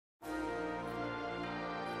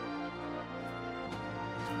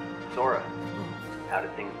Sora, how do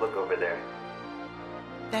things look over there?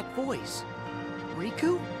 That voice.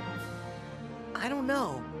 Riku? I don't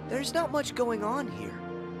know. There's not much going on here.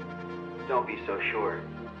 Don't be so sure.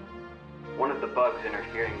 One of the bugs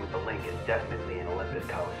interfering with the link is definitely in Olympus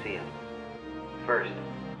Coliseum. First,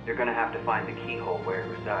 you're gonna have to find the keyhole where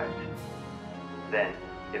it resides. Then,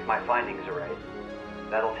 if my findings are right,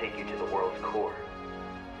 that'll take you to the world's core.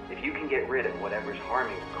 If you can get rid of whatever's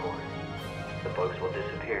harming the core, the bugs will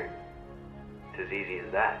disappear. It's as easy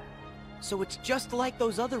as that. So it's just like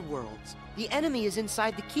those other worlds. The enemy is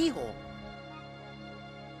inside the keyhole.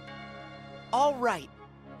 All right.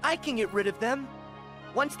 I can get rid of them.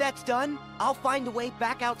 Once that's done, I'll find a way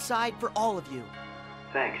back outside for all of you.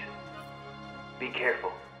 Thanks. Be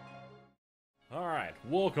careful. Alright,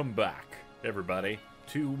 welcome back, everybody,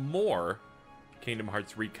 to more Kingdom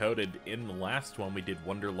Hearts ReCoded. In the last one, we did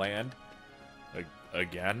Wonderland.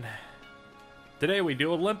 Again. Today we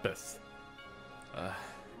do Olympus.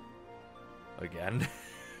 Again.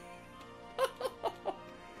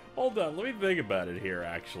 Hold on, let me think about it here,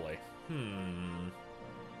 actually.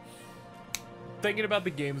 Thinking about the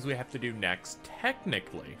games we have to do next,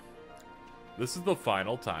 technically, this is the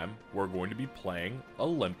final time we're going to be playing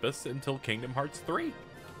Olympus until Kingdom Hearts 3.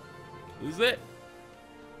 This is it.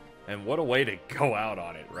 And what a way to go out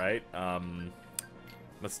on it, right? My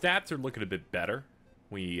stats are looking a bit better.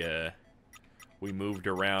 We moved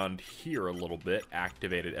around here a little bit,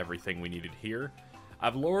 activated everything we needed here.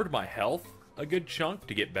 I've lowered my health a good chunk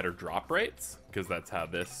to get better drop rates, because that's how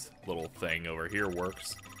this little thing over here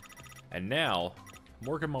works. And now, I'm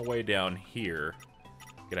working my way down here.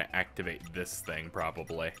 Gonna activate this thing,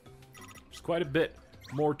 probably. There's quite a bit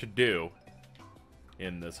more to do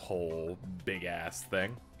in this whole big-ass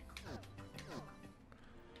thing.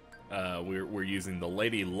 We're using the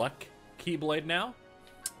Lady Luck Keyblade now.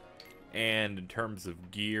 And in terms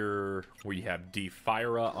of gear, we have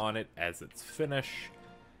Defira on it as its finish.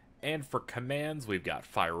 And for commands, we've got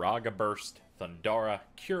Firaga Burst, Thundara,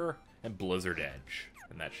 Cure, and Blizzard Edge.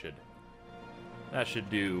 And that should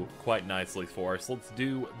do quite nicely for us. Let's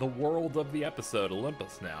do the world of the episode,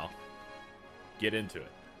 Olympus, now. Get into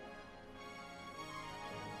it.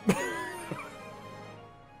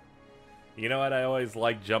 You know what I always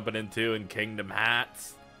like jumping into in Kingdom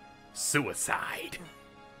Hearts? Suicide.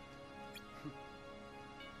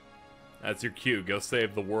 That's your cue. Go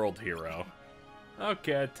save the world, hero.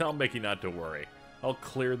 Okay, tell Mickey not to worry. I'll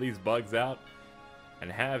clear these bugs out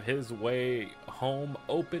and have his way home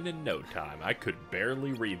open in no time. I could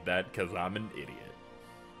barely read that because I'm an idiot.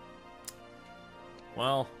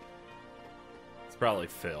 Well, it's probably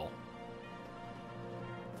Phil.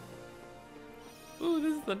 Ooh,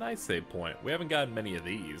 this is the nice save point. We haven't gotten many of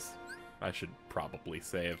these. I should probably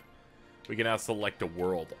save. We can now select a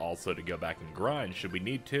world also to go back and grind should we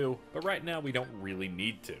need to, but right now we don't really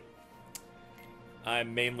need to.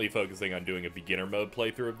 I'm mainly focusing on doing a beginner mode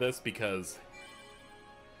playthrough of this because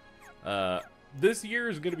this year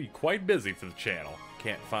is going to be quite busy for the channel.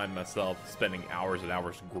 Can't find myself spending hours and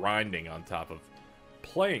hours grinding on top of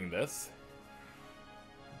playing this.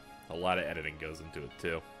 A lot of editing goes into it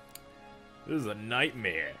too. This is a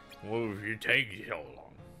nightmare. What if you take so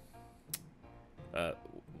long?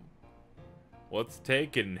 What's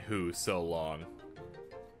taking who so long?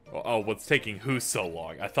 Oh, what's taking who so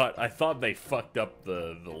long? I thought they fucked up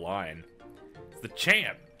the line. It's the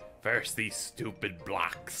champ. First these stupid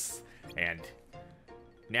blocks, and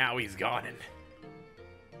now he's gone.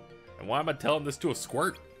 And why am I telling this to a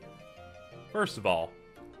squirt? First of all,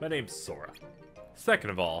 my name's Sora. Second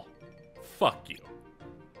of all, fuck you.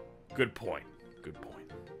 Good point. Good point.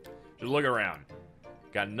 Just look around.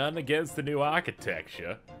 Got nothing against the new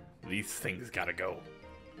architecture. These things gotta go.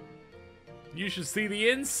 You should see the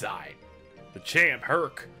inside. The champ,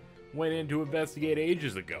 Herc, went in to investigate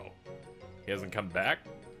ages ago. He hasn't come back?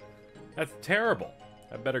 That's terrible.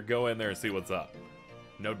 I better go in there and see what's up.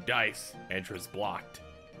 No dice. Entrance blocked.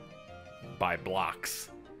 By blocks.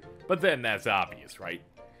 But then that's obvious, right?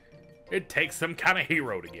 It takes some kind of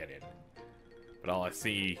hero to get in. But all I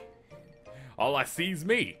see is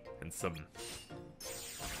me. And some...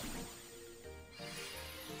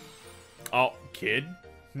 Oh, kid?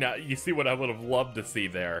 Now, you see what I would have loved to see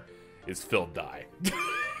there is Phil die.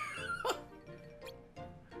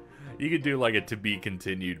 You could do like a to be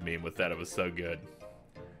continued meme with that. It was so good.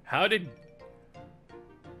 How did...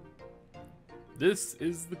 This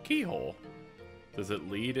is the keyhole. Does it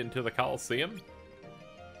lead into the Coliseum?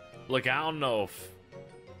 Look, I don't know if...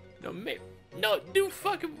 No, do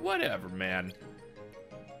fucking whatever, man.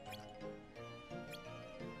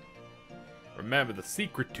 Remember the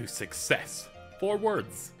secret to success. 4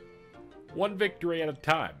 words. 1 victory at a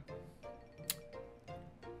time.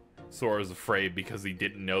 Sora's afraid because he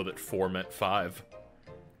didn't know that 4 meant 5.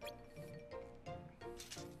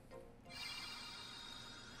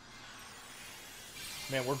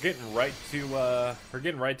 Man, we're getting right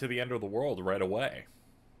to the end of the world right away.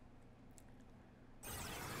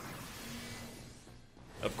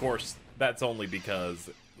 Of course, that's only because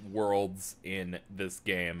worlds in this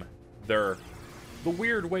game, they're the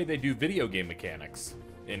weird way they do video game mechanics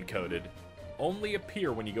in Coded only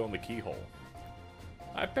appear when you go in the keyhole.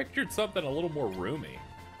 I pictured something a little more roomy.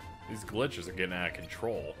 These glitches are getting out of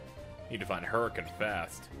control. Need to find Hurricane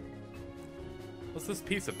fast. What's this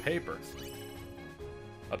piece of paper?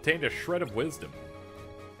 Obtained a shred of wisdom.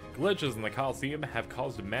 Glitches in the Coliseum have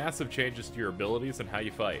caused massive changes to your abilities and how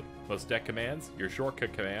you fight. Most deck commands, your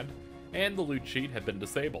shortcut command, and the loot sheet have been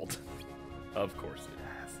disabled. Of course it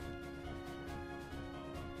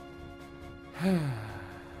has.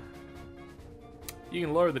 You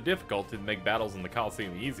can lower the difficulty to make battles in the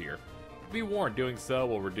Coliseum easier. Be warned, doing so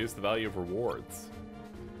will reduce the value of rewards.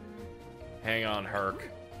 Hang on, Herc.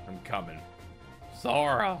 I'm coming.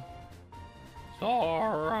 Sora!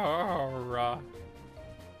 Sora!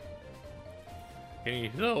 Can you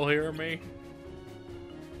still hear me?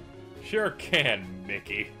 Sure can,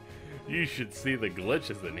 Mickey. You should see the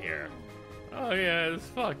glitches in here. Oh yeah, it's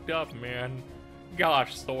fucked up, man.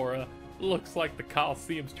 Gosh, Sora. Looks like the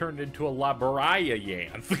Coliseum's turned into a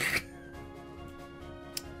labyrinth.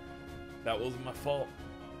 That was my fault.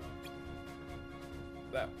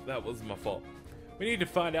 That was my fault. We need to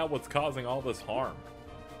find out what's causing all this harm.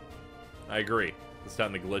 I agree. This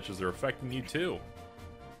time the glitches are affecting you too.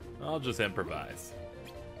 I'll just improvise.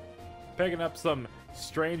 Picking up some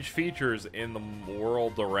strange features in the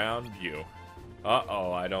world around you.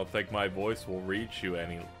 Uh-oh, I don't think my voice will reach you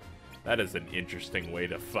any... That is an interesting way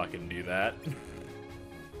to fucking do that.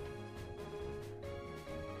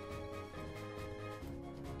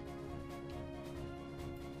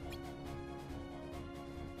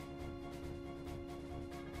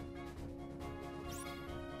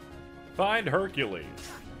 Find Hercules.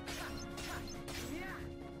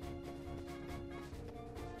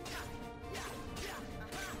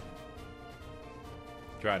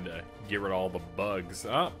 Trying to get rid of all the bugs.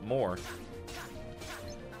 Ah, more.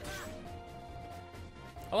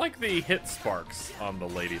 I like the hit sparks on the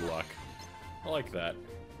Lady Luck. I like that.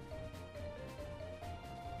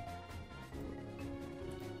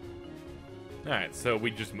 Alright, so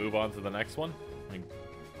we just move on to the next one?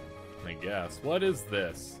 I guess. What is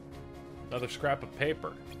this? Another scrap of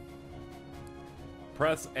paper.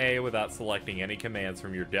 Press A without selecting any commands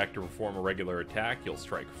from your deck to perform a regular attack. You'll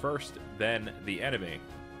strike first, then the enemy.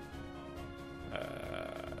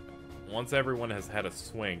 Once everyone has had a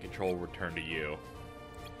swing, control will return to you.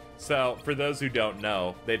 So, for those who don't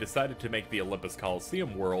know, they decided to make the Olympus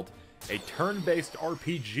Coliseum world a turn-based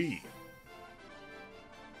RPG.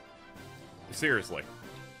 Seriously.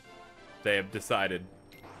 They have decided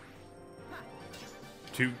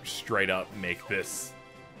to straight up make this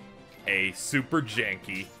a super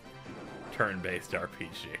janky turn-based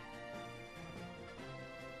RPG.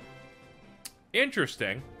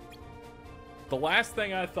 Interesting. The last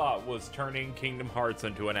thing I thought was turning Kingdom Hearts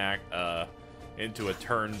into into a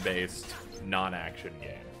turn-based non-action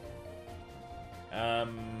game. I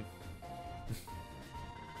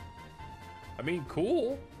mean,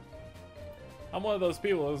 cool. I'm one of those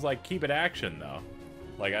people who's like, keep it action though.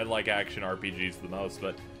 Like, I like action RPGs the most,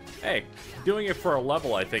 but hey, doing it for a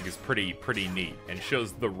level I think is pretty neat and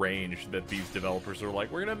shows the range that these developers are like,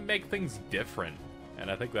 we're gonna make things different. And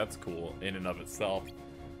I think that's cool in and of itself.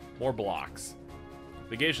 More blocks.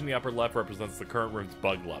 The gauge in the upper left represents the current room's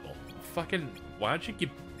bug level. Fucking, why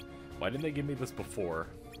didn't they give me this before?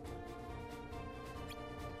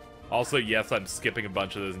 Also, yes, I'm skipping a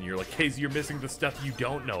bunch of this, and you're like, Casey, you're missing the stuff you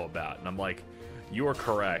don't know about. And I'm like, you are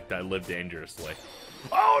correct, I live dangerously.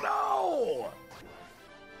 Oh no!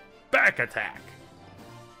 Back attack!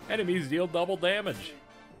 Enemies deal double damage.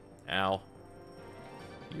 Ow.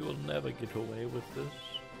 You will never get away with this.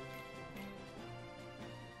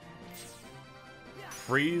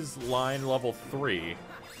 Freeze line level 3.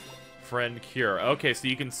 Friend cure. Okay, so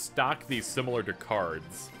you can stock these similar to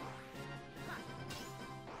cards.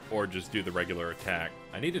 Or just do the regular attack.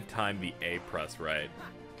 I need to time the A press right.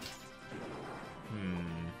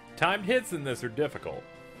 Timed hits in this are difficult.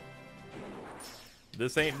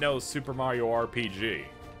 This ain't no Super Mario RPG.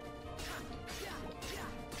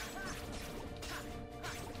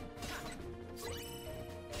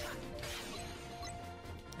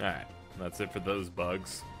 Alright, that's it for those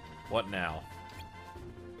bugs. What now?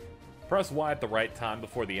 Press Y at the right time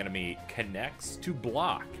before the enemy connects to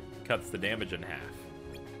block. Cuts the damage in half.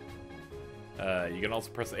 You can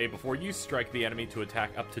also press A before you strike the enemy to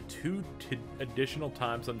attack up to 2 additional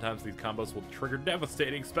times. Sometimes these combos will trigger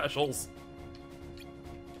devastating specials.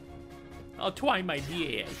 Oh, try my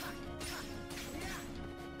dear.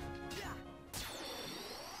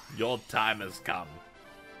 Your time has come.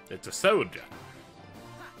 It's a soldier.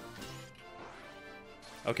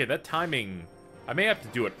 Okay, that timing... I may have to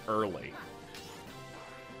do it early.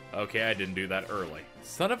 Okay, I didn't do that early.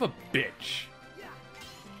 Son of a bitch.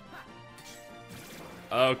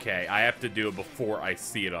 Okay, I have to do it before I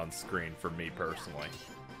see it on screen for me personally.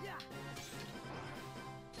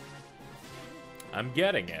 I'm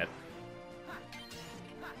getting it.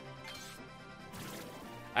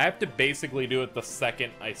 I have to basically do it the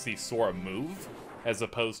second I see Sora move, as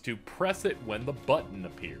opposed to press it when the button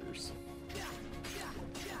appears.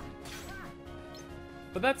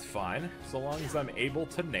 But that's fine, so long as I'm able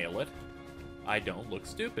to nail it. I don't look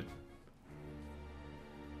stupid.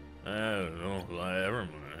 I don't know,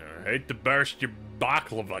 I hate to burst your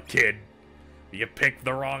baklava, kid. You picked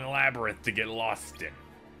the wrong labyrinth to get lost in.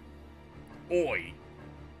 Oi!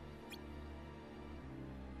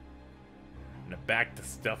 Now back to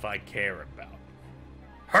stuff I care about.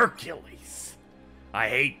 Hercules! I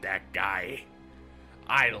hate that guy.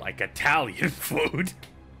 I like Italian food.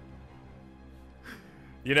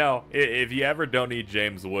 You know, if you ever don't eat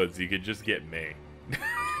James Woods, you could just get me.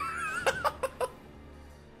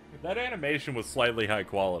 That animation was slightly high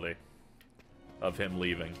quality. Of him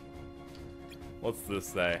leaving. What's this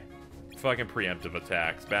say? Fucking preemptive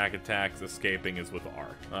attacks. Back attacks, escaping is with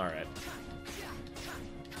R. Alright.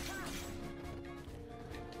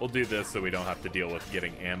 We'll do this so we don't have to deal with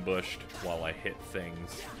getting ambushed while I hit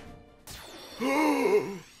things.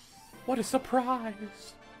 What a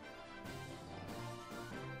surprise!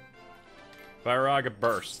 Firaga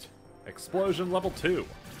Burst. Explosion level 2.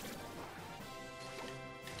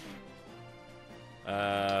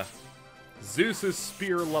 Zeus's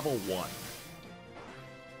Spear level 1.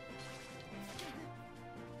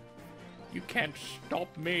 You can't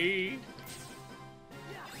stop me.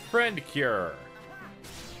 Friend Cure.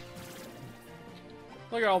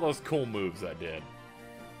 Look at all those cool moves I did.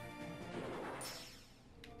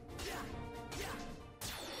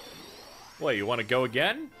 Wait, you want to go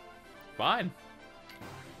again? Fine.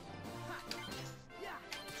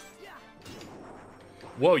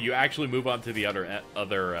 Whoa, you actually move on to the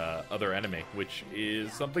other enemy, which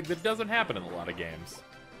is something that doesn't happen in a lot of games.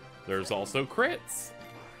 There's also crits.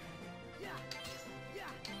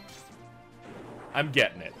 I'm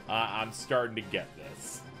getting it. I'm starting to get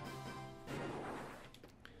this.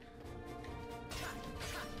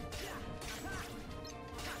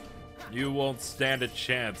 You won't stand a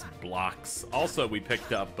chance, blocks. Also, we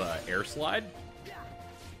picked up Air Slide.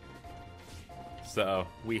 So,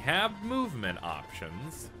 we have movement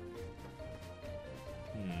options.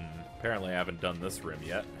 Apparently I haven't done this room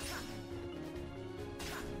yet.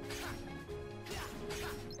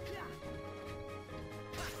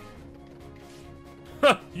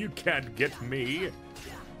 You can't get me.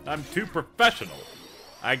 I'm too professional.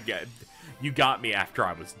 You got me after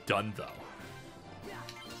I was done, though.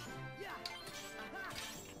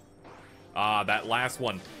 Ah, that last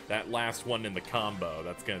one in the combo,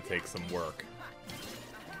 that's gonna take some work.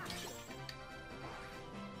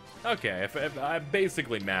 Okay, if I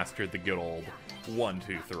basically mastered the good old 1,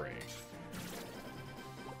 2, 3.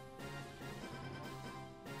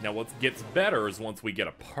 Now what gets better is once we get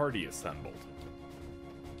a party assembled.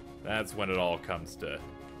 That's when it all comes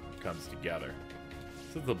together.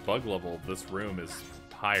 Since the bug level of this room is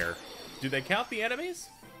higher, do they count the enemies?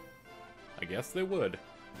 I guess they would.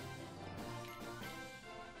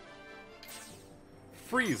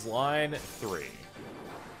 Freeze line 3.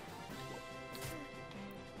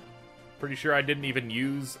 Pretty sure I didn't even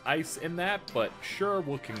use ice in that, but sure,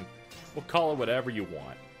 we'll call it whatever you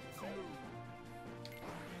want.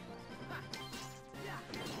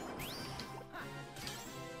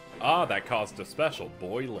 Ah, that caused a special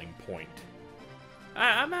boiling point.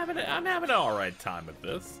 I'm having an alright time with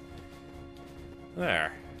this.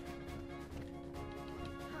 There.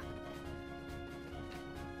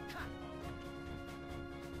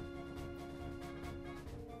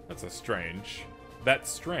 That's strange.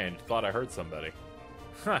 Thought I heard somebody.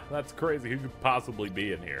 Huh, that's crazy. Who could possibly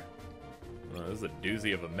be in here? Well, this is a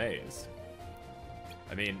doozy of a maze.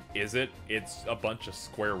 I mean, is it? It's a bunch of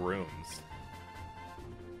square rooms.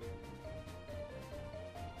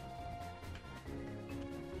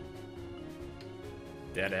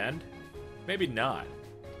 Dead end? Maybe not.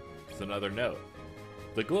 There's another note.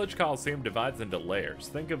 The Glitch Coliseum divides into layers.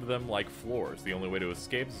 Think of them like floors. The only way to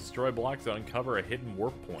escape is destroy blocks and uncover a hidden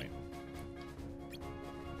warp point.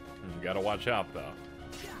 Gotta watch out, though.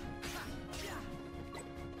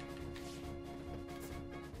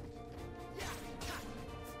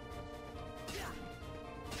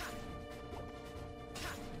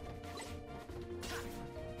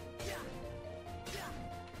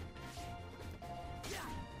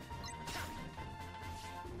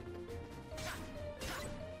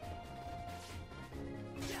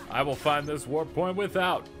 I will find this warp point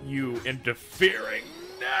without you interfering.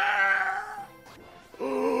 Nah!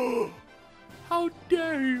 How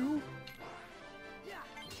dare you?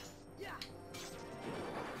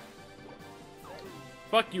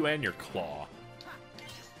 Fuck you and your claw.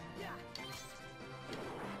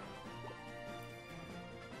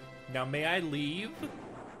 Now may I leave?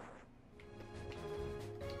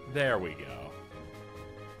 There we go.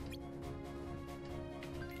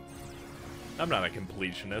 I'm not a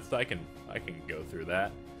completionist. I can go through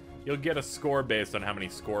that. You'll get a score based on how many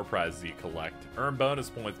score prizes you collect. Earn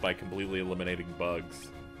bonus points by completely eliminating bugs.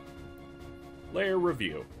 Layer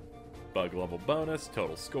review. Bug level bonus,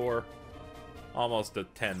 total score. Almost a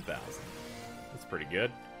 10,000. That's pretty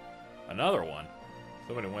good. Another one.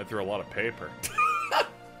 Somebody went through a lot of paper.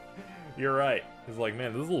 You're right. It's like,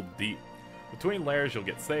 man, this is a little deep. Between layers, you'll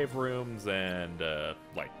get save rooms and,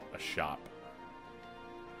 like, a shop.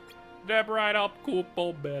 Step right up,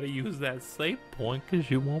 Koopo. Better use that save point, because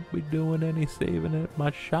you won't be doing any saving at my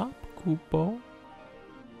shop, Koopo.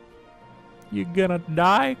 You're gonna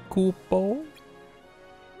die, Koopo.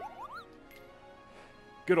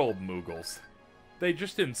 Good old Moogles. They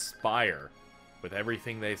just inspire with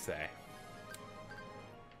everything they say.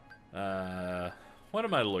 What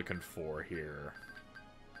am I looking for here?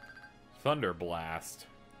 Thunder Blast.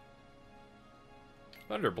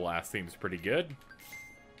 Thunder Blast seems pretty good.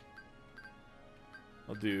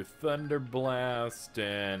 I'll do Thunder Blast,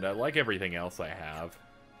 and I like everything else I have.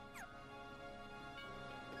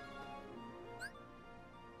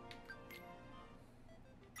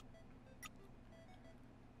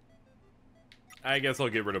 I guess I'll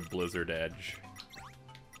get rid of Blizzard Edge.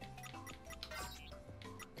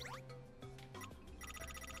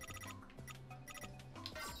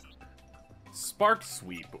 Spark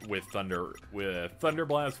Sweep with Thunder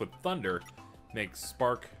Blast with Thunder makes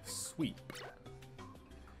Spark Sweep.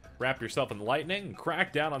 Wrap yourself in lightning and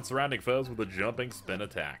crack down on surrounding foes with a jumping spin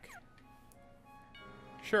attack.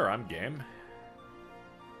 Sure, I'm game.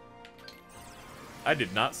 I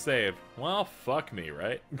did not save. Well, fuck me,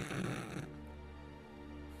 right?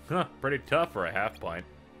 Huh, pretty tough for a half pint.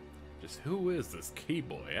 Just who is this key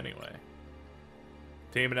boy, anyway?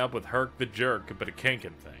 Teaming up with Herc the Jerk could put a kink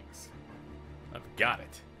in things. I've got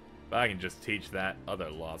it. But I can just teach that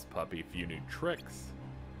other lost puppy a few new tricks.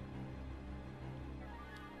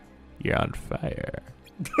 You're on fire.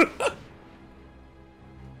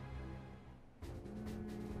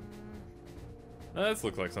 This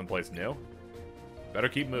looks like someplace new. Better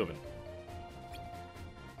keep moving.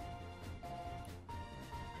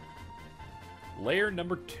 Layer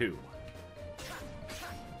number 2.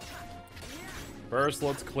 First,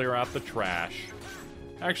 let's clear out the trash.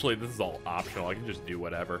 Actually, this is all optional. I can just do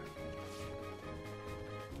whatever.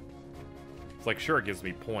 It's like, sure, it gives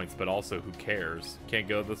me points, but also, who cares? Can't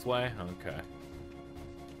go this way? Okay.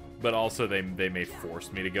 But also, they may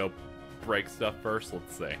force me to go break stuff first.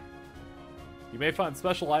 Let's see. You may find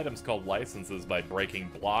special items called licenses by breaking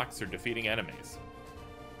blocks or defeating enemies.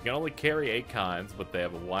 You can only carry 8 kinds, but they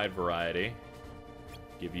have a wide variety.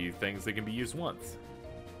 Give you things that can be used once.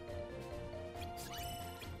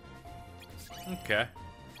 Okay.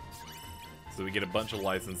 So we get a bunch of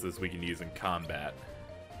licenses we can use in combat.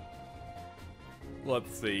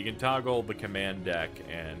 Let's see, you can toggle the command deck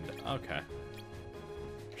and... okay.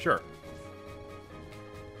 Sure.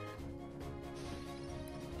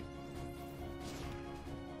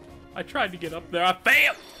 I tried to get up there, I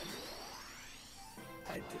failed!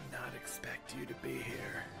 I did not expect you to be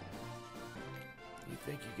here. You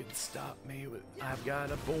think you can stop me with I've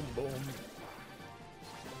got a boom boom?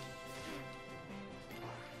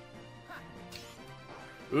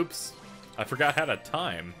 Oops. I forgot how to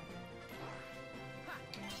time.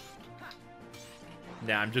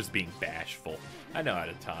 Nah, I'm just being bashful. I know how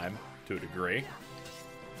to time, to a degree.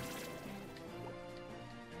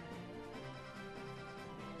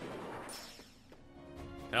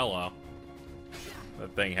 Hello.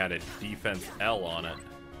 That thing had a defense L on it.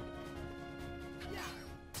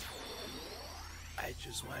 I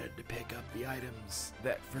just wanted to pick up the items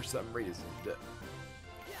that, for some reason,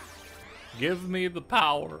 Give me the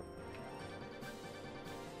power.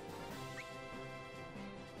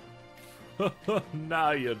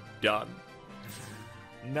 Now you're done.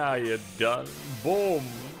 Now you're done. Boom.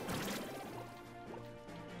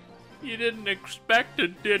 You didn't expect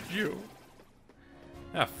it, did you?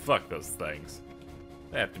 Ah, fuck those things.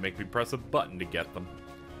 They have to make me press a button to get them.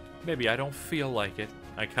 Maybe I don't feel like it.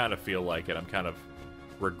 I kind of feel like it. I'm kind of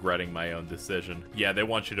regretting my own decision. Yeah, they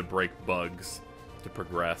want you to break bugs to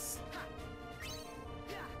progress.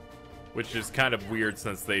 Which is kind of weird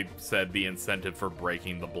since they said the incentive for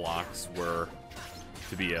breaking the blocks were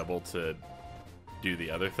to be able to do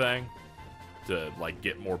the other thing. To, like,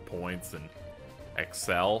 get more points and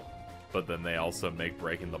excel. But then they also make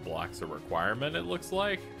breaking the blocks a requirement, it looks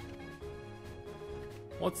like.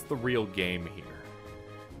 What's the real game here?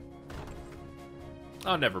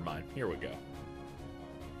 Oh, never mind. Here we go.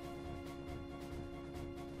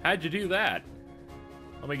 How'd you do that?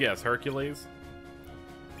 Let me guess, Hercules?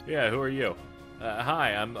 Yeah, who are you?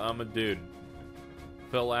 Hi, I'm a dude.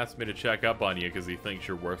 Phil asked me to check up on you because he thinks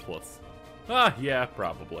you're worthless. Ah, yeah,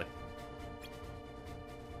 probably.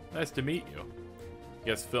 Nice to meet you.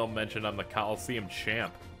 Guess Phil mentioned I'm the Coliseum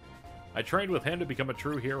champ. I trained with him to become a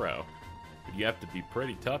true hero. But you have to be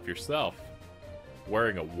pretty tough yourself.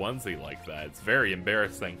 Wearing a onesie like that, it's very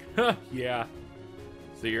embarrassing. Huh, yeah.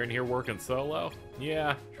 So you're in here working solo?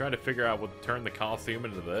 Yeah, trying to figure out what turned the Coliseum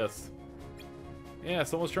into this. Yeah,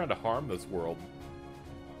 someone's trying to harm this world.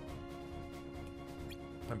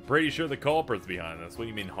 I'm pretty sure the culprit's behind this. What do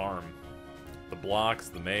you mean harm? The blocks,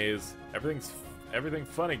 the maze, everything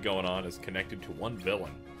funny going on is connected to one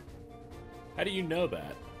villain. How do you know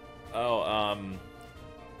that? Oh,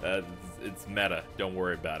 it's meta. Don't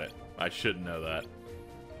worry about it. I should know that.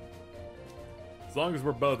 As long as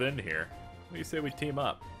we're both in here, what do you say we team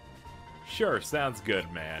up? Sure, sounds good,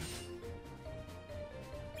 man.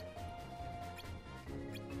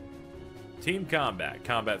 Team combat.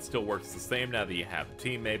 Combat still works the same now that you have a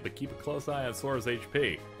teammate, but keep a close eye on Sora's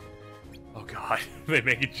HP. Oh god, they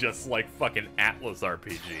make it just like fucking Atlas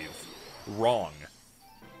RPGs. Wrong.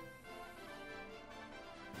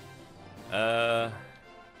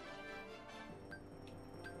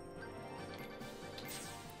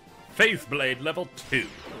 Faceblade level 2.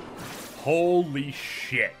 Holy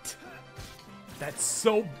shit. That's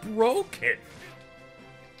so broken.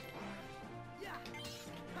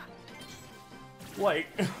 Like,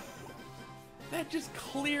 that just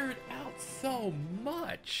cleared out so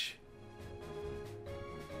much.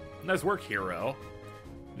 Nice work, hero.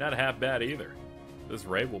 Not half bad either. This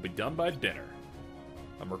raid will be done by dinner.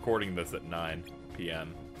 I'm recording this at 9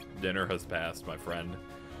 p.m. Dinner has passed, my friend.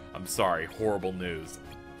 I'm sorry, horrible news.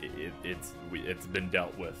 It's been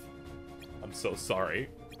dealt with. I'm so sorry.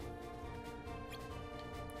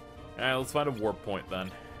 Alright, let's find a warp point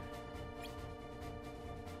then.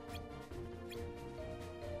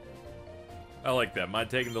 I like that.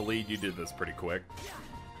 Mind taking the lead? You did this pretty quick.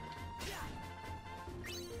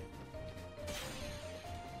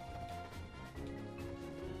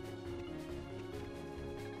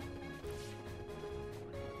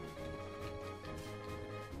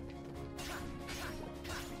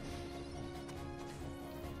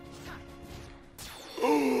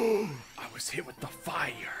 I was hit with the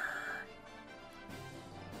fire.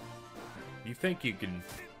 You think you can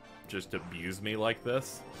just abuse me like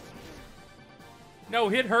this? No,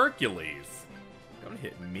 hit Hercules. Don't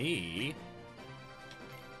hit me.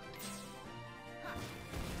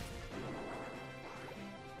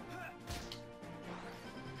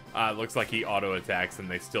 It looks like he auto-attacks and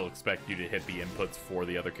they still expect you to hit the inputs for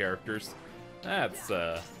the other characters. That's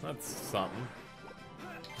something.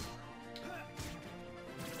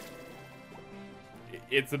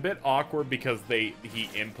 It's a bit awkward because he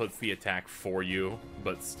inputs the attack for you,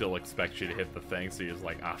 but still expects you to hit the thing, so you're just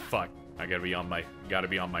like, ah, fuck. I gotta be on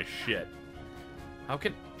my shit. How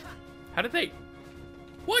did they?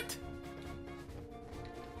 What?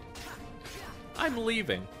 I'm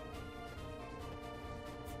leaving.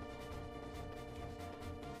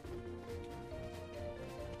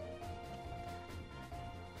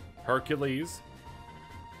 Hercules.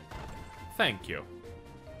 Thank you.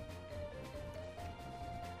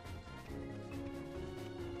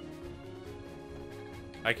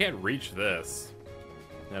 I can't reach this.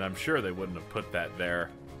 And I'm sure they wouldn't have put that there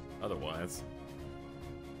otherwise.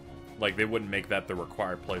 Like, they wouldn't make that the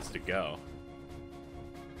required place to go.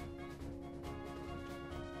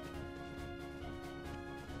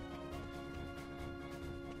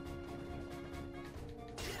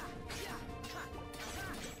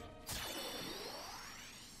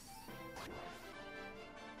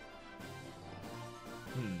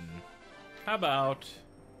 How about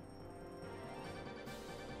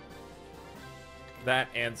that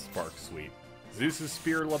and Spark Sweep? Zeus's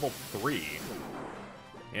Spear level 3.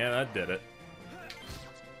 Yeah, that did it.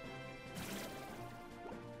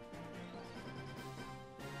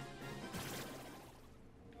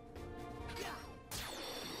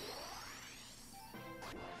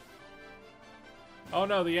 Oh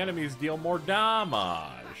no, the enemies deal more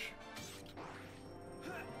damage.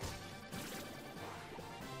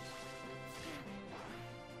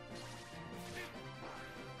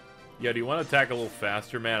 Yo, do you want to attack a little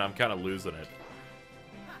faster, man? I'm kind of losing it.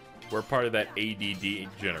 We're part of that ADD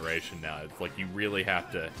generation now. It's like you really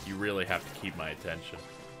have to keep my attention.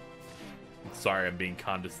 I'm sorry, I'm being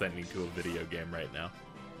condescending to a video game right now.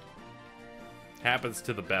 Happens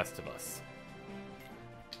to the best of us.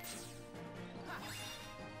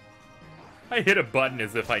 I hit a button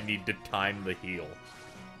as if I need to time the heal.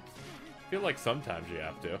 I feel like sometimes you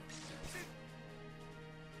have to.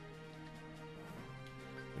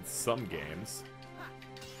 In some games.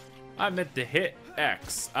 I meant to hit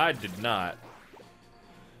X. I did not.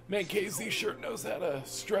 Man, KZ sure knows how to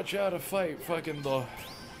stretch out a fight fucking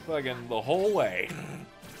the whole way.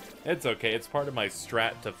 It's okay, it's part of my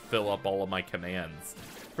strat to fill up all of my commands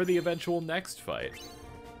for the eventual next fight.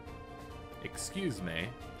 Excuse me.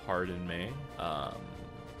 Pardon me.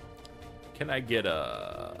 Can I get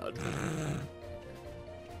a...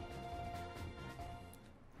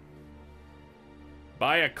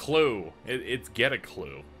 Buy a clue. It's get a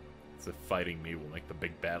clue. As if fighting me will make the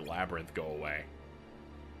big bad labyrinth go away.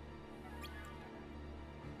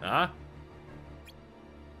 Huh?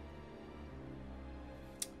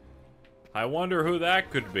 I wonder who that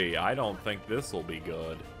could be. I don't think this will be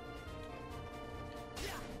good.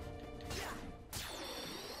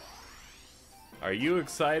 Are you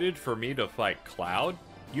excited for me to fight Cloud?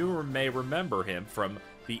 You may remember him from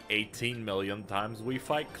the 18 million times we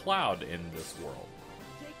fight Cloud in this world.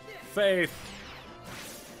 Faith!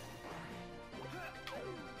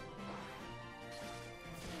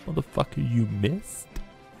 Motherfucker, you missed?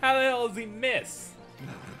 How the hell does he miss?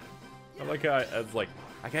 I like how I was like,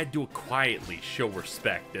 I gotta do it quietly, show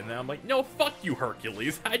respect. And then I'm like, no, fuck you,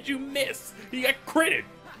 Hercules. How'd you miss? He got critted.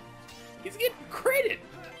 He's getting critted.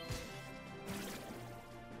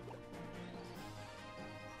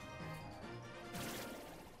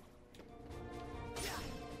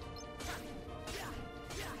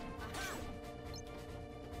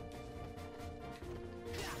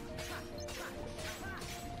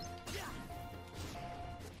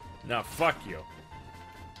 Now, fuck you.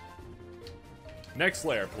 Next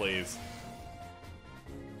layer, please.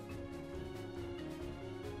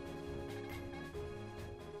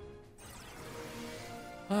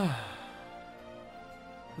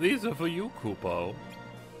 These are for you, Kupo.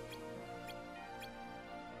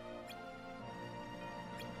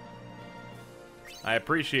 I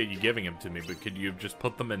appreciate you giving them to me, but could you just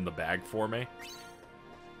put them in the bag for me?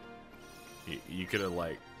 You could have,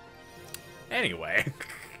 like... Anyway.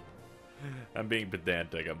 I'm being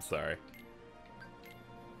pedantic, I'm sorry.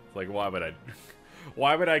 It's like, why would I...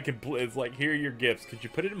 Why would I complete... It's like, here are your gifts. Could you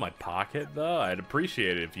put it in my pocket, though? I'd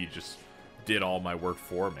appreciate it if you just did all my work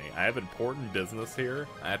for me. I have important business here.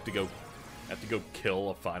 I have to go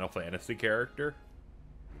kill a Final Fantasy character.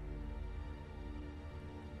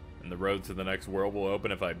 And the road to the next world will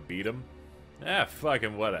open if I beat him. Ah,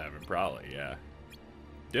 fucking whatever. Probably, yeah.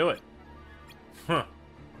 Do it. Huh.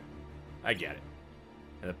 I get it.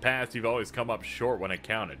 In the past, you've always come up short when it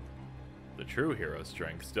counted. The true hero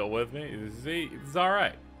strength still with me? See, it's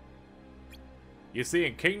alright. You see,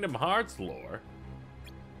 in Kingdom Hearts lore,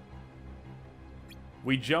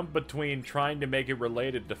 we jump between trying to make it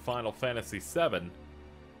related to Final Fantasy VII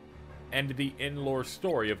and the in-lore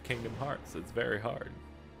story of Kingdom Hearts. It's very hard.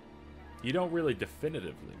 You don't really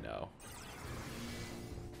definitively know.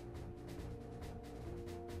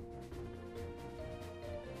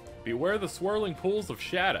 Beware the swirling pools of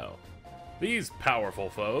shadow. These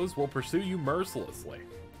powerful foes will pursue you mercilessly,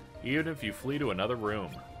 even if you flee to another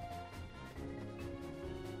room.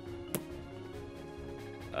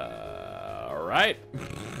 Alright.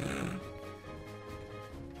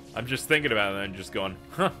 I'm just thinking about it and just going,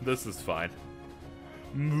 huh, this is fine.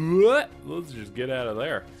 Let's just get out of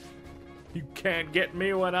there. You can't get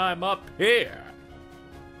me when I'm up here.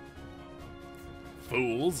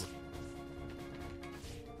 Fools.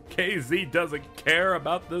 KZ doesn't care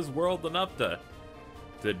about this world enough to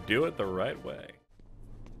do it the right way.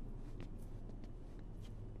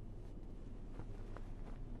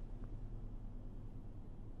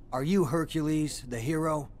 Are you Hercules, the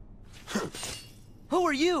hero? Who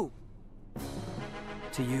are you?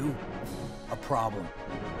 To you, a problem.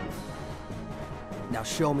 Now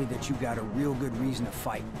show me that you got a real good reason to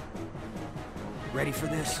fight. Ready for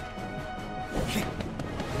this?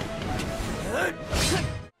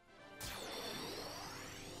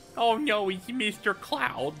 Oh no, it's Mr.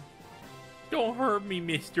 Cloud. Don't hurt me,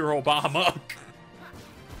 Mr. Obama.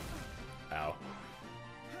 Ow.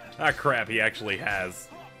 Ah crap, he actually has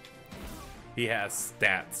He has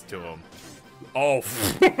stats to him. Oh.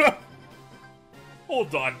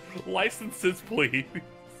 Hold on. Licenses, please.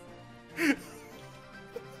 Fucking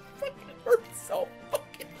hurts so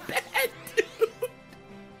fucking bad, dude.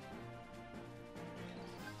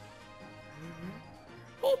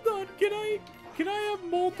 Hold on. Can I have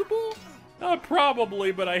multiple?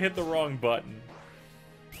 Probably, but I hit the wrong button.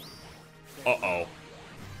 Uh-oh.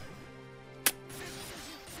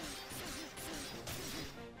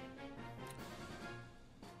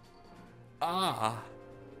 Ah.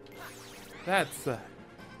 That's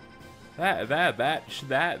that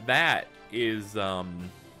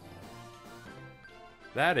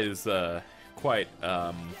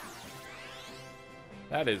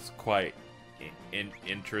is quite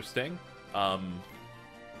interesting.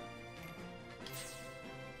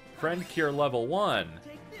 Friend Cure level 1,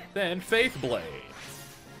 then Faith Blade.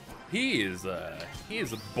 He is a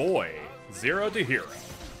boy, 0 to hero.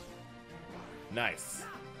 Nice.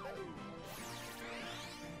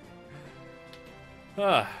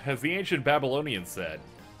 As the ancient Babylonians said,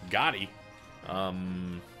 Gotti,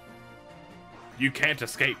 you can't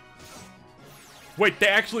escape. Wait, they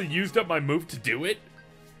actually used up my move to do it?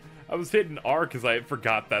 I was hitting R because I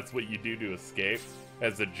forgot that's what you do to escape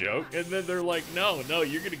as a joke, and then they're like, no,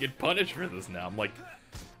 you're gonna get punished for this now. I'm like,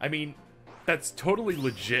 I mean, that's totally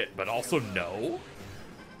legit, but also no?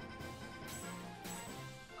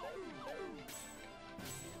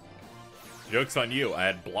 Joke's on you, I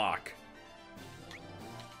had block.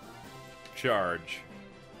 Charge.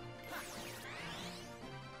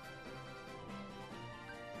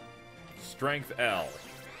 Strength L.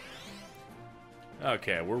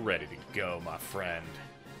 Okay, we're ready to go, my friend.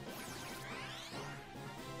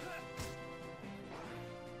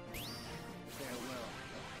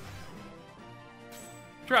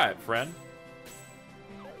 Try it, friend.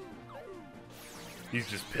 He's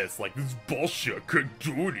just pissed, like, this bullshit couldn't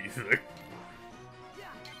do anything.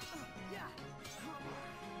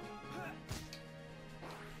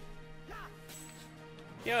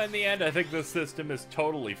 Yeah, in the end, I think this system is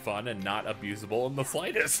totally fun and not abusable in the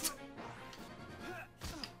slightest.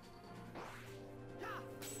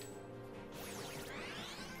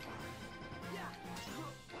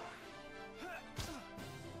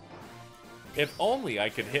 If only I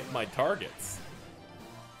could hit my targets.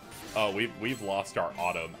 Oh, we've lost our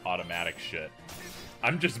automatic shit.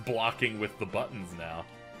 I'm just blocking with the buttons now.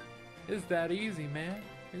 It's that easy, man.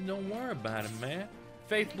 Don't worry about it, man.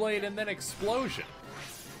 Faith Blade and then Explosion.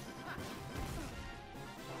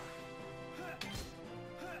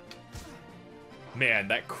 Man,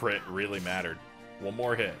 that crit really mattered. One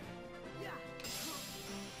more hit.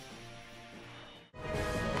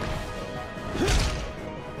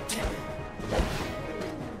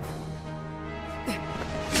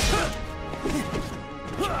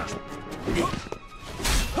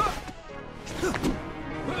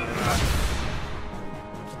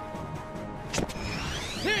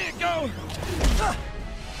 Here you go!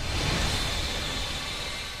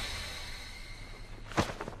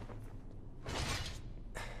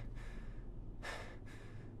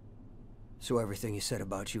 So everything he said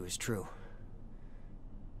about you is true.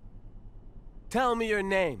 Tell me your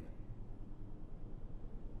name.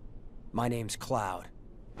 My name's Cloud.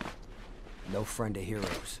 No friend of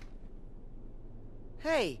heroes.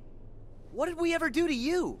 Hey, what did we ever do to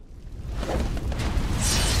you?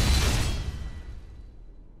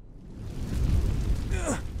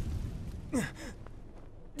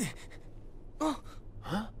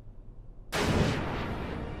 Huh?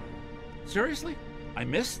 Seriously? I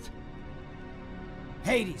missed?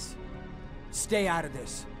 Hades, stay out of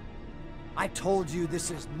this. I told you this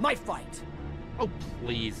is my fight. Oh,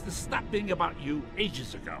 please. This stopped being about you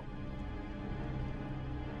ages ago.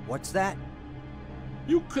 What's that?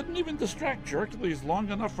 You couldn't even distract Hercules long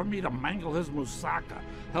enough for me to mangle his moussaka.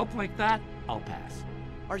 Help like that? I'll pass.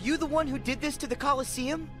 Are you the one who did this to the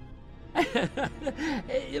Coliseum?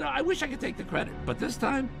 You know, I wish I could take the credit, but this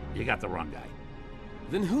time, you got the wrong guy.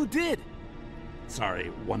 Then who did?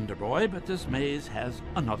 Sorry, Wonder Boy, but this maze has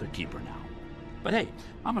another keeper now. But hey,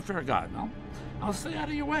 I'm a fair god, no? I'll stay out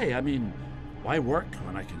of your way. I mean, why work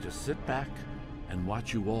when I can just sit back and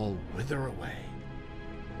watch you all wither away?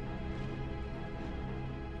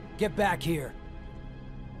 Get back here.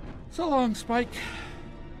 So long, Spike.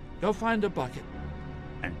 Go find a bucket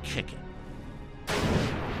and kick it.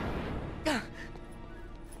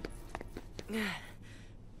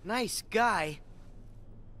 Nice guy.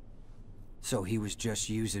 So he was just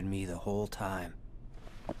using me the whole time.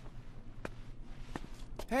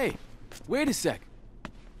 Hey, wait a sec.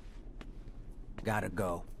 Gotta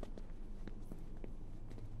go.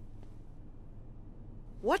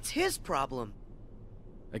 What's his problem?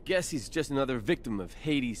 I guess he's just another victim of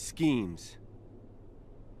Hades' schemes.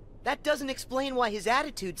 That doesn't explain why his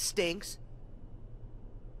attitude stinks.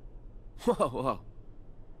 Whoa, whoa.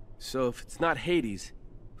 So if it's not Hades,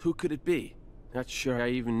 who could it be? Not sure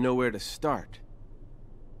I even know where to start.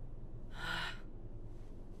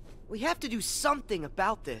 We have to do something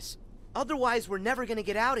about this. Otherwise, we're never gonna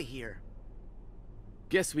get out of here.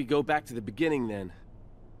 Guess we go back to the beginning then.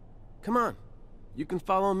 Come on, you can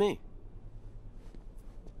follow me.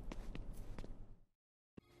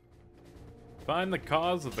 Find the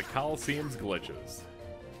cause of the Coliseum's glitches.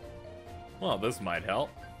 Well, this might help.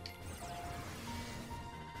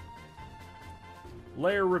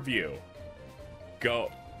 Layer review.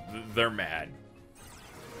 Go. They're mad.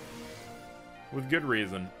 With good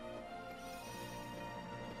reason.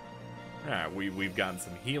 Alright, we've gotten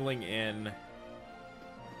some healing in.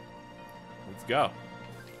 Let's go.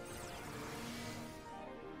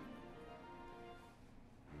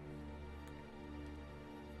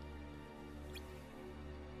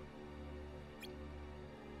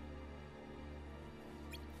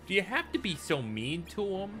 Do you have to be so mean to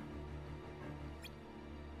him?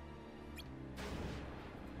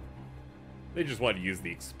 They just want to use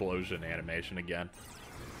the explosion animation again.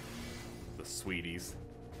 The sweeties.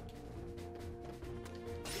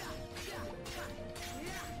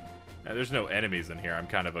 Now, there's no enemies in here. I'm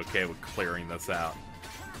kind of okay with clearing this out.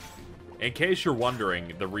 In case you're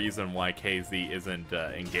wondering the reason why KZ isn't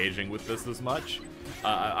engaging with this as much,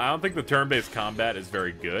 I don't think the turn-based combat is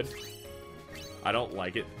very good. I don't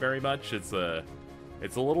like it very much. It's a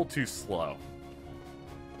little too slow.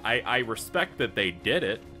 I respect that they did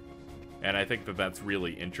it, and I think that that's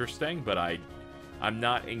really interesting, but I'm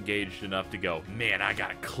not engaged enough to go, man, I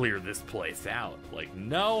gotta clear this place out. Like,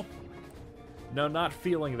 no. No, not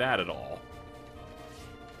feeling that at all.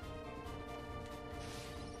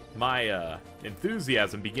 My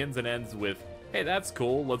enthusiasm begins and ends with, hey, that's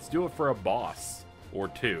cool, let's do it for a boss. Or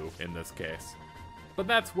two, in this case. But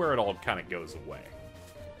that's where it all kind of goes away.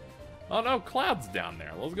 Oh no, Cloud's down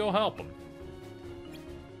there. Let's go help him.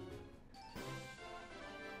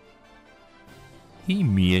 Hey,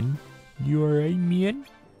 man. You alright, man?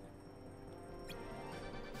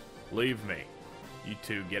 Leave me. You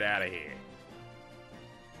two get out of here.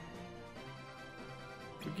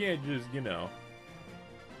 We can't just, you know...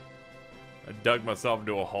 I dug myself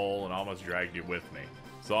into a hole and almost dragged you with me.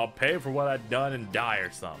 So I'll pay for what I've done and die or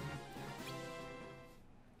something.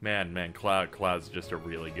 Man, Cloud's just a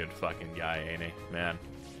really good fucking guy, ain't he? Man.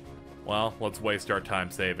 Well, let's waste our time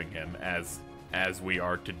saving him, as we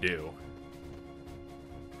are to do.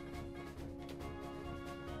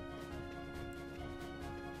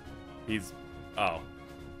 He's... oh.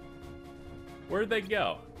 Where'd they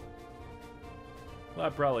go? Well, I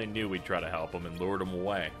probably knew we'd try to help him and lured him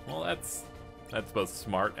away. Well, that's both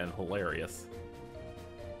smart and hilarious.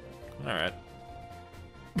 Alright.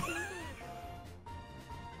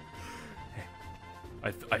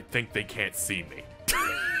 I think they can't see me.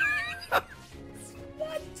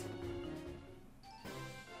 What?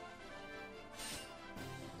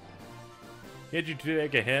 Can't you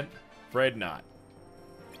take a hint? Afraid not.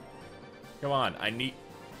 Come on,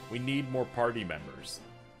 we need more party members.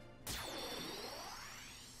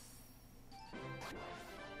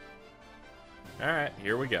 Alright,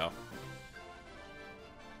 here we go.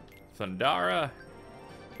 Thundara,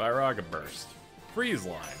 Viraga Burst, Freeze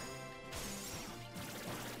Line.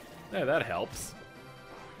 Yeah, that helps.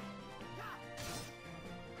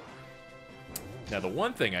 Now, the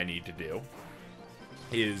one thing I need to do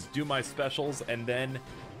is do my specials and then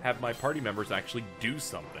have my party members actually do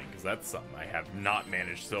something, because that's something I have not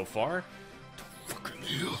managed so far. To fucking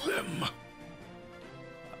heal them.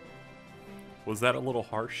 Was that a little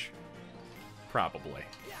harsh? Probably.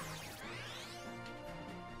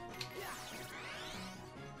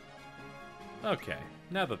 Okay,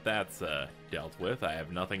 now that that's dealt with, I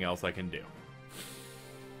have nothing else I can do.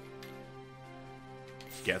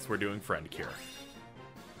 Guess we're doing Friend Cure.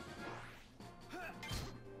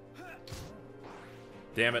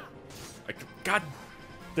 Damn it. God,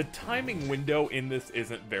 the timing window in this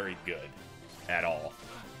isn't very good at all.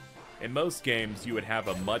 In most games, you would have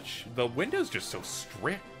a much... the window's just so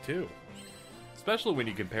strict, too. Especially when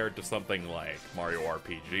you compare it to something like Mario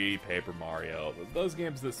RPG, Paper Mario, those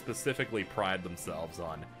games that specifically pride themselves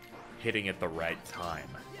on hitting at the right time.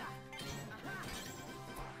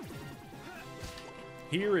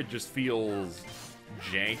 Here it just feels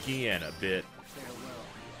janky and a bit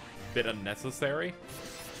unnecessary.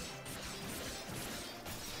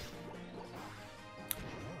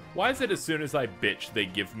 Why is it as soon as I bitch, they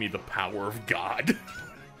give me the power of God?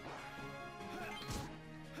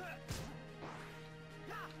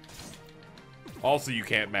 Also, you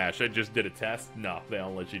can't mash. I just did a test. No, they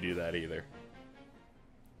don't let you do that either.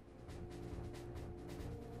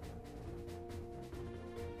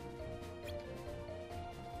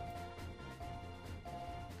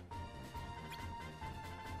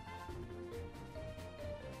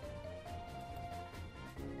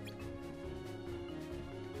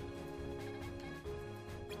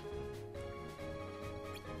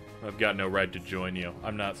 I've got no right to join you.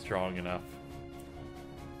 I'm not strong enough.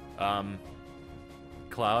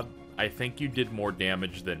 Cloud, I think you did more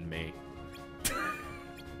damage than me.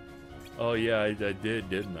 Oh yeah, I did,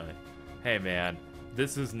 didn't I? Hey man,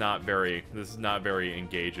 this is not very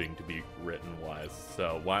engaging to be written wise.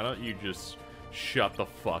 So why don't you just shut the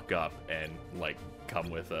fuck up and like come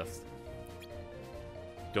with us?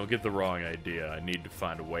 Don't get the wrong idea. I need to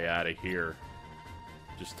find a way out of here.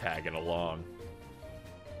 Just tagging along.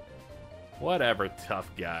 Whatever,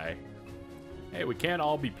 tough guy. Hey, we can't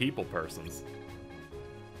all be people persons.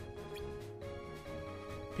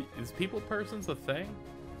 Is people persons a thing?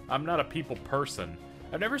 I'm not a people person.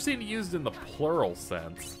 I've never seen it used in the plural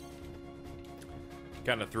sense.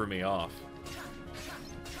 Kind of threw me off.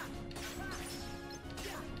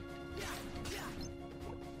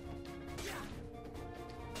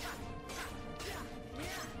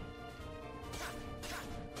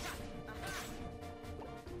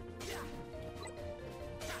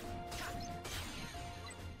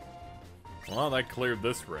 Well, that cleared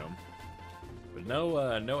this room. But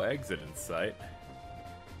no exit in sight.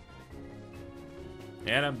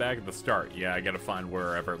 And I'm back at the start. Yeah, I gotta find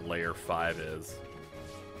wherever layer 5 is.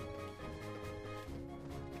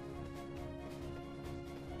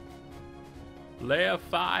 Layer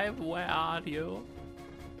 5, where are you?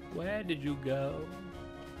 Where did you go?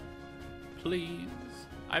 Please.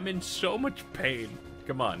 I'm in so much pain.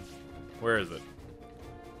 Come on. Where is it?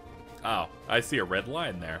 Oh, I see a red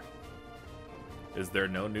line there. Is there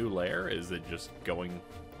no new layer? Is it just going...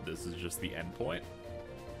 This is just the end point?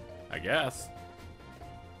 I guess.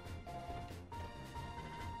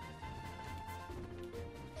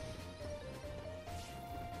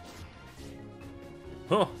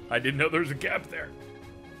 Huh, I didn't know there was a gap there.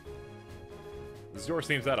 This door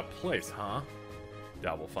seems out of place, huh?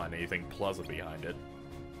 Doubt we'll find anything pleasant behind it.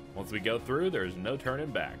 Once we go through, there's no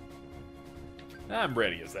turning back. I'm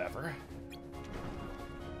ready as ever.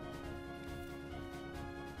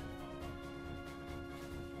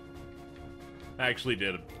 I actually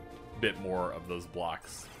did a bit more of those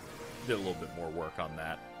blocks. Did a little bit more work on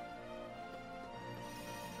that.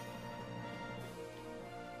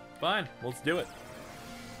 Fine, let's do it.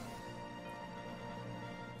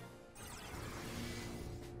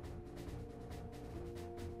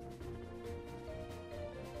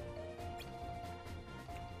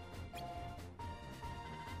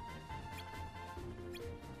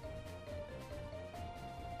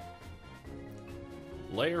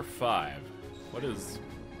 Layer 5. What is...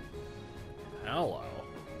 Hello.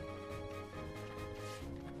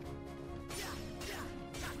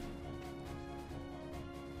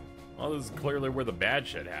 Well, this is clearly where the bad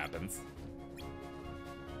shit happens.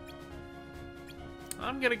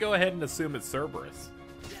 I'm gonna go ahead and assume it's Cerberus.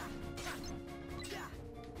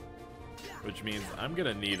 Which means I'm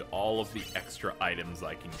gonna need all of the extra items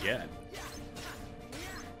I can get.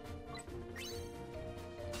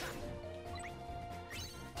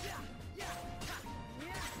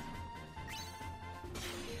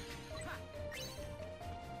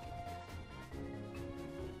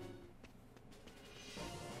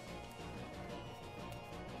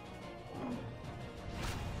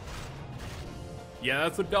 Yeah,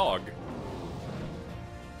 that's a dog.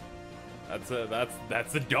 That's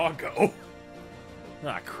a doggo.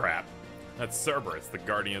 Ah, crap. That's Cerberus, the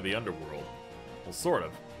guardian of the underworld. Well, sort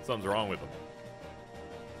of. Something's wrong with him.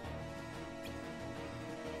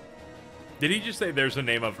 Did he just say there's a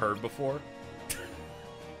name I've heard before?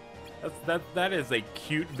 That is a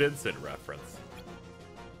cute Vincent reference.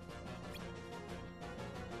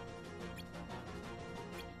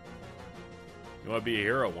 You want to be a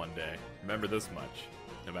hero one day. Remember this much.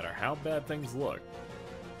 No matter how bad things look,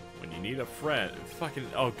 when you need a friend... Fucking...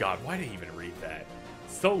 Oh god, why did I even read that?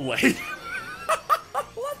 So late.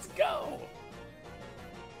 Let's go.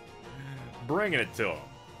 Bringing it to him.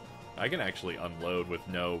 I can actually unload with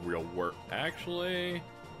no real work. Actually...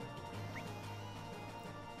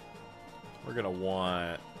 We're gonna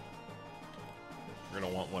want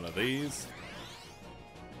one of these.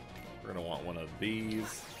 We're gonna want one of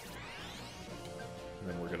these. And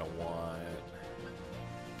then we're gonna want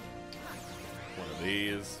one of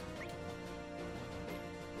these.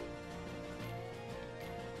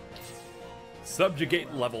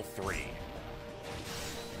 Subjugate level 3.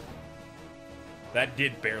 That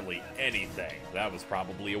did barely anything. That was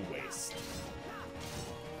probably a waste.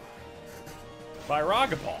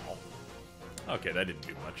 Ball. Okay, that didn't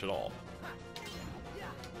do much at all.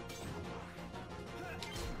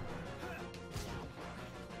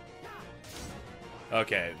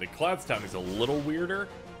 Okay, the Cloud's tongue is a little weirder,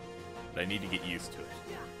 but I need to get used to it.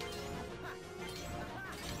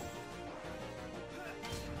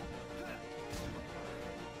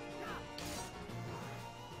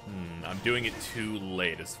 I'm doing it too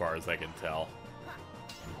late as far as I can tell.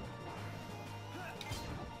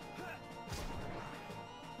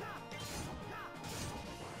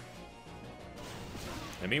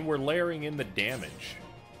 I mean, we're layering in the damage.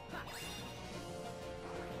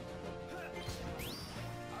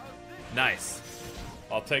 Nice.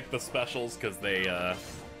 I'll take the specials because they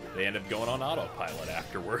end up going on autopilot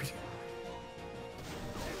afterward.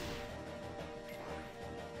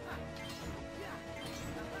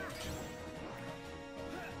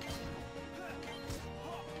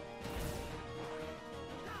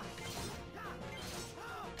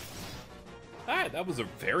 Alright, that was a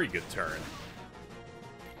very good turn.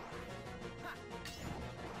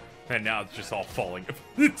 And now it's just all falling.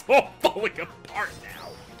 It's all falling apart now.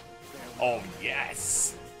 Oh,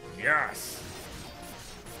 yes. Yes.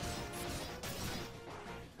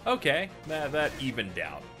 Okay, that evened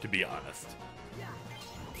out, to be honest.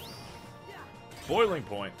 Boiling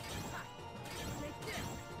point.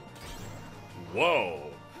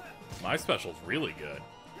 Whoa. My special's really good.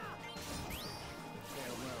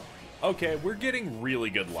 Okay, we're getting really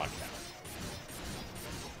good luck now.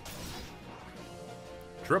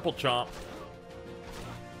 Triple chomp.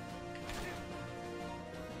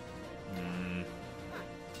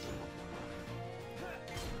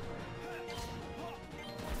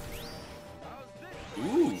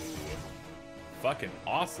 Ooh. Fucking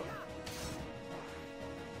awesome.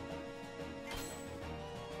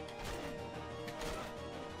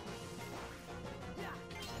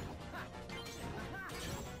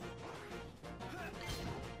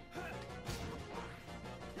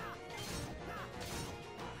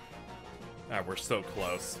 Ah, we're so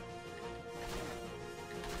close.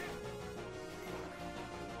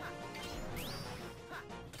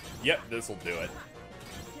 Yep, this'll do it.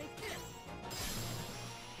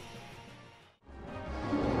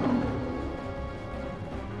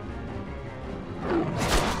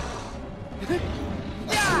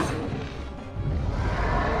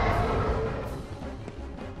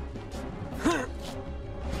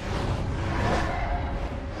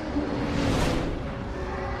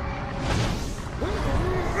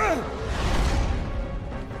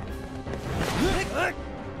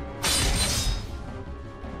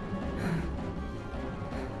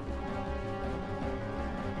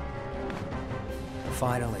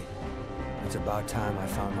 Finally. It's about time I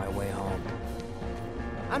found my way home.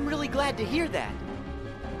 I'm really glad to hear that.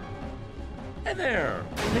 Hey there!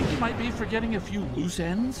 Think you might be forgetting a few loose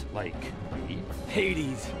ends? Like me?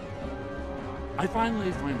 Hades. I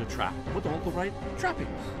finally find a trap with all the right trappings.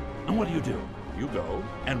 And what do? You go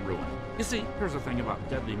and ruin it. You see, here's the thing about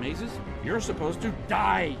deadly mazes. You're supposed to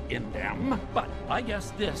die in them. But I guess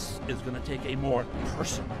this is gonna take a more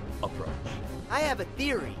personal approach. I have a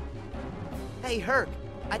theory. Hey, Herc,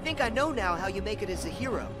 I think I know now how you make it as a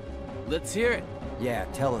hero. Let's hear it. Yeah,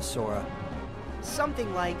 tell us, Sora.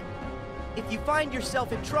 Something like, if you find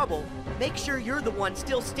yourself in trouble, make sure you're the one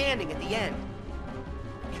still standing at the end.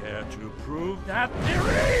 Care to prove that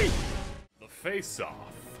theory? The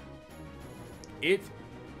face-off. It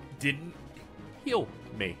didn't heal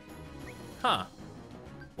me. Huh.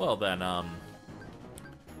 Well then,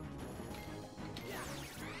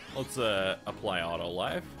 let's apply auto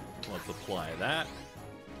life. Let's apply that.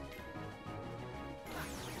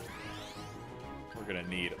 We're gonna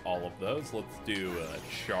need all of those. Let's do a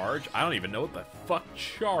charge. I don't even know what the fuck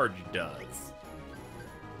charge does.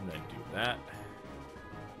 And then do that.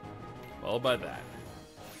 Followed by that.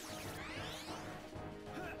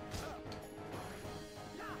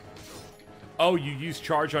 Oh, you use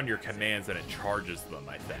charge on your commands and it charges them,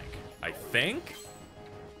 I think. I think?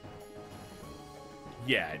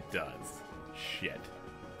 Yeah, it does. Shit.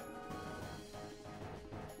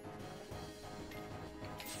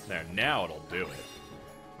 There, now it'll do it.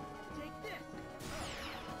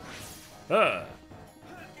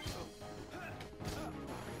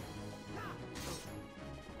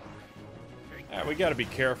 Alright, we gotta be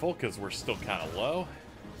careful because we're still kind of low.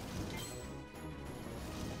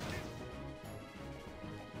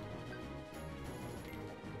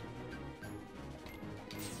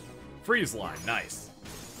 Freeze line, nice.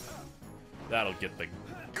 That'll get the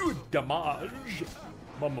good damage.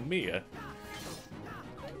 Mamma mia.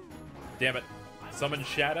 Damn it. Summon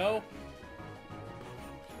Shadow?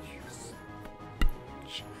 You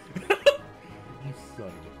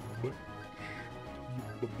son of a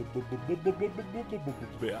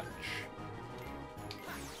bitch.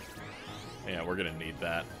 Yeah, we're gonna need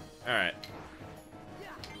that. Alright.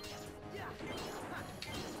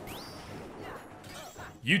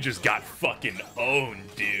 You just got fucking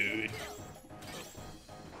owned, dude.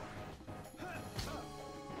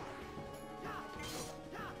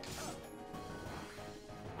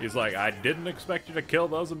 He's like, I didn't expect you to kill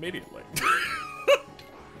those immediately.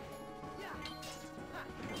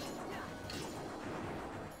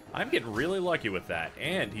 I'm getting really lucky with that,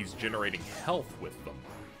 and he's generating health with them.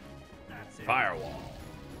 Firewall.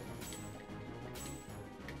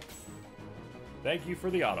 Thank you for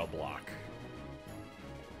the auto block.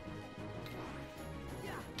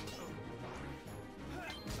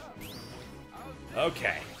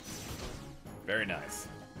 Okay. Very nice.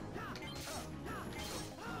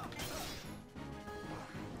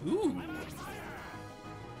 Ooh.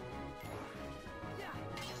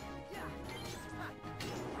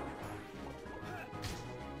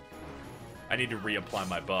 I need to reapply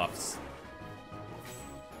my buffs.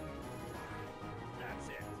 That's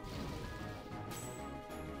it.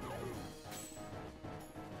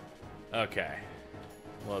 Okay.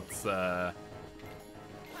 Let's,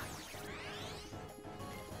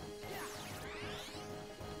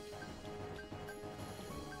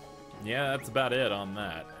 yeah, that's about it on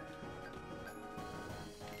that.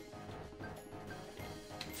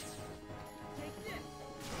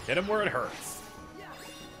 Hit him where it hurts.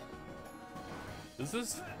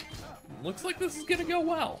 Looks like this is gonna go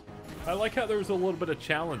well. I like how there's a little bit of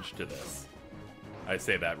challenge to this. I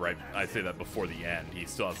say that before the end. He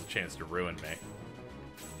still has a chance to ruin me.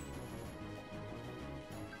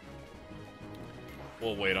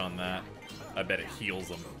 We'll wait on that. I bet it heals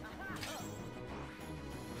him.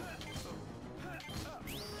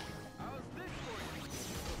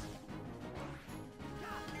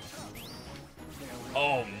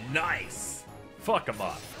 Oh, nice! Fuck him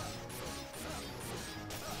up.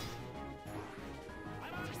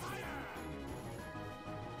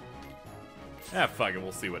 Ah, fuck it,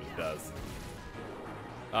 we'll see what it does.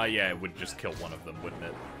 Yeah, it would just kill one of them, wouldn't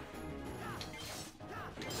it?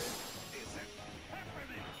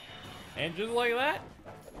 And just like that,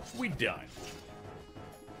 we done.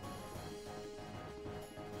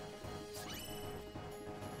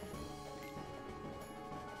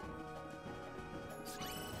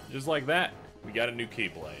 Just like that, we got a new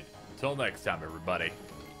Keyblade. Until next time, everybody.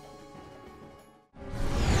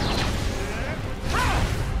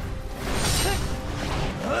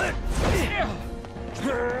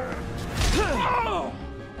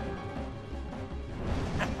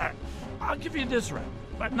 I'll give you this round,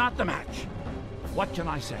 but not the match. What can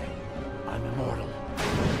I say? I'm immortal.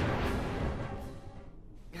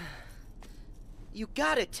 You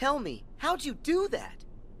gotta tell me, how'd you do that?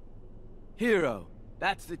 Hero,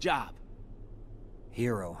 that's the job.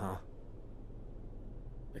 Hero, huh?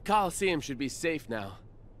 The Coliseum should be safe now.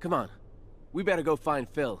 Come on, we better go find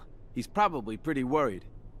Phil. He's probably pretty worried.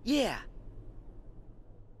 Yeah.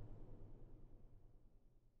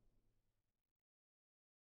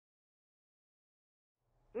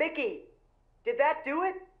 Mickey, did that do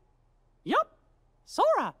it? Yup.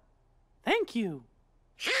 Sora. Thank you.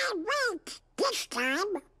 Hey, wait! This time,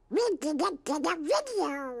 we didn't get a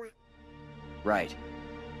video! Right.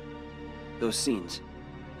 Those scenes,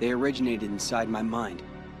 they originated inside my mind.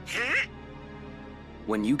 Huh?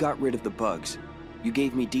 When you got rid of the bugs, you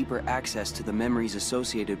gave me deeper access to the memories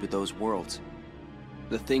associated with those worlds.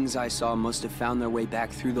 The things I saw must have found their way back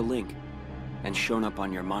through the link and shown up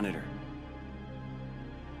on your monitor.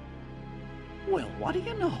 Well, what do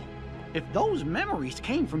you know? If those memories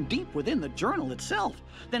came from deep within the journal itself,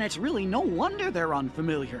 then it's really no wonder they're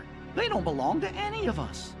unfamiliar. They don't belong to any of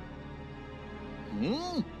us.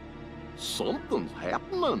 Something's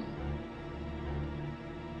happening.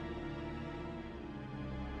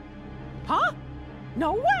 Huh?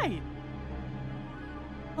 No way!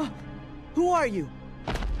 Who are you?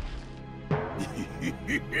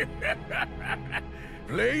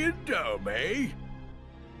 Playing dumb, eh?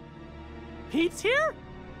 Pete's here?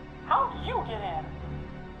 How'd you get in?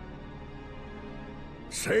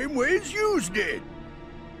 Same way as yous did.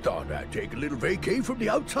 Thought I'd take a little vacay from the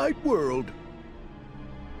outside world.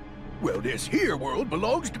 Well, this here world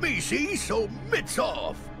belongs to me, see? So mitts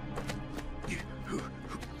off.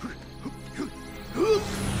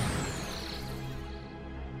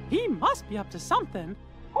 He must be up to something.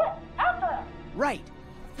 Quick, after him! Right.